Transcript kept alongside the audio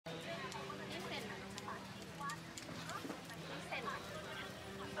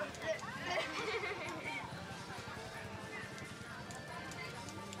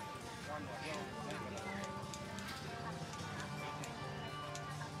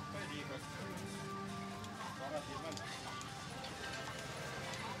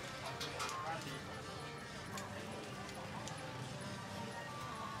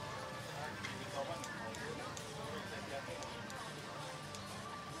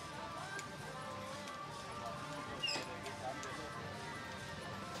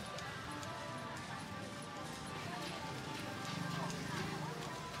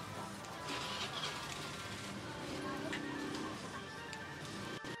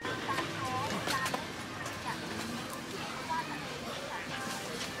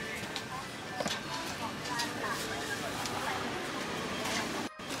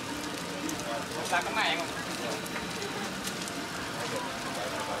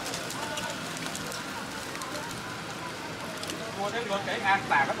đến lượt cái ăn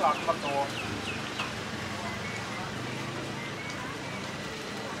tạt cái lọt con đồ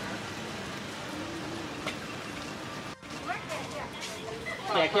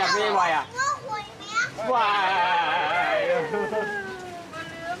chẹt chẹt đi hoài à hoài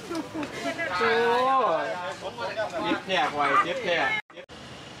tiếp chẹt hoài tiếp chẹt.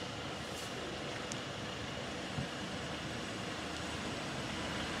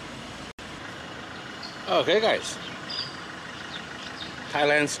 Okay, guys.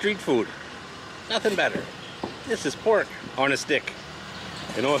 Thailand street food. Nothing better. This is pork on a stick.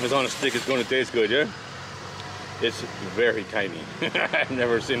 You know, if it's on a stick, it's going to taste good, yeah? It's very tiny. I've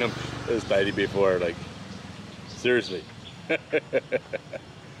never seen them this tiny before. Like, seriously.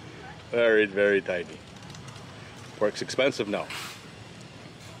 Very, very tiny. Pork's expensive now.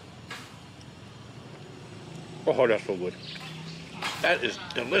 Oh, that's so good. That is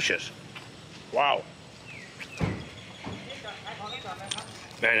delicious. Wow.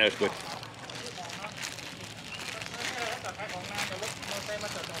 Man, that's good.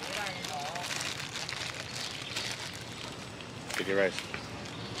 Sticky rice.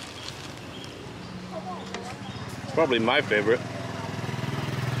 It's probably my favorite.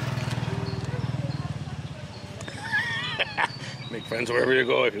 Make friends wherever you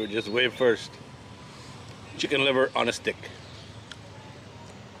go if you would just wave first. Chicken liver on a stick.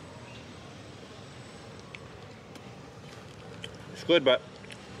 It's good, but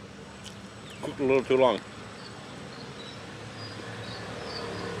cooked a little too long.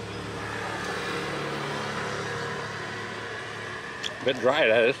 A bit dry,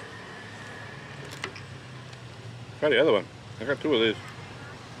 that is. Try the other one. I got two of these.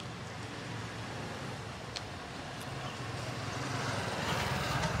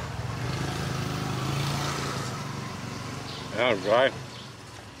 Yeah, dry.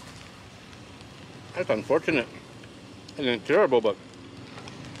 That's unfortunate. It isn't terrible, but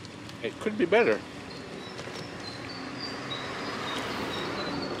it could be better.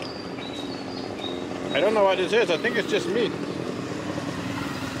 I don't know what this is. I think it's just meat.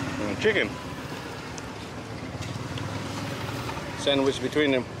 Chicken. Sandwiched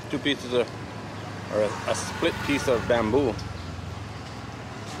between them, two pieces of, or a split piece of bamboo.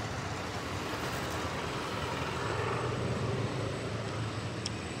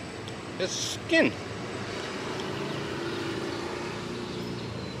 It's skin.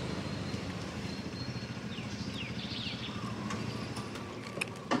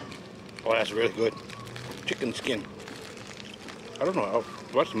 Oh, that's really good. Chicken skin. I don't know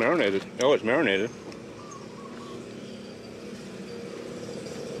what's marinated. Oh, it's marinated.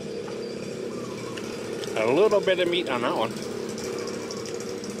 A little bit of meat on that one.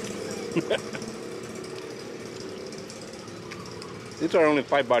 These are only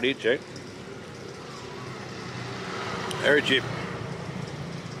 5 baht each, eh? Very cheap.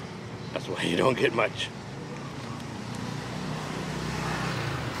 That's why you don't get much.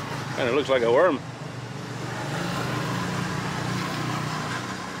 And it looks like a worm.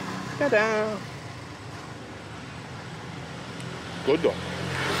 Ta-da! Good though.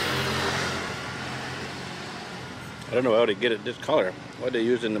 I don't know how to get it this color. What they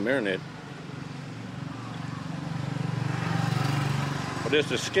use in the marinade. But this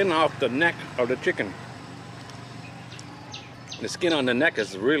is the skin off the neck of the chicken. The skin on the neck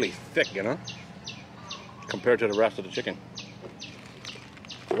is really thick, you know, compared to the rest of the chicken.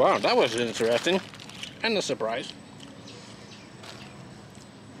 Wow, that was interesting. And a surprise.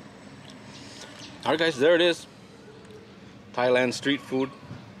 Alright guys, there it is. Thailand street food.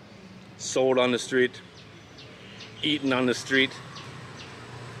 Sold on the street. Eaten on the street.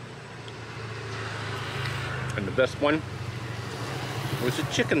 And the best one was the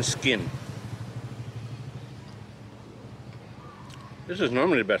chicken skin. This is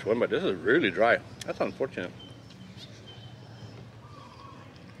normally the best one, but this is really dry. That's unfortunate.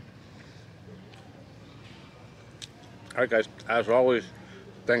 Alright guys, as always,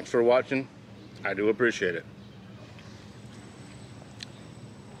 thanks for watching. I do appreciate it.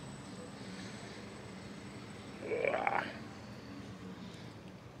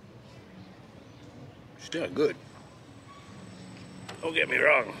 Still good. Don't get me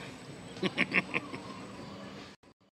wrong.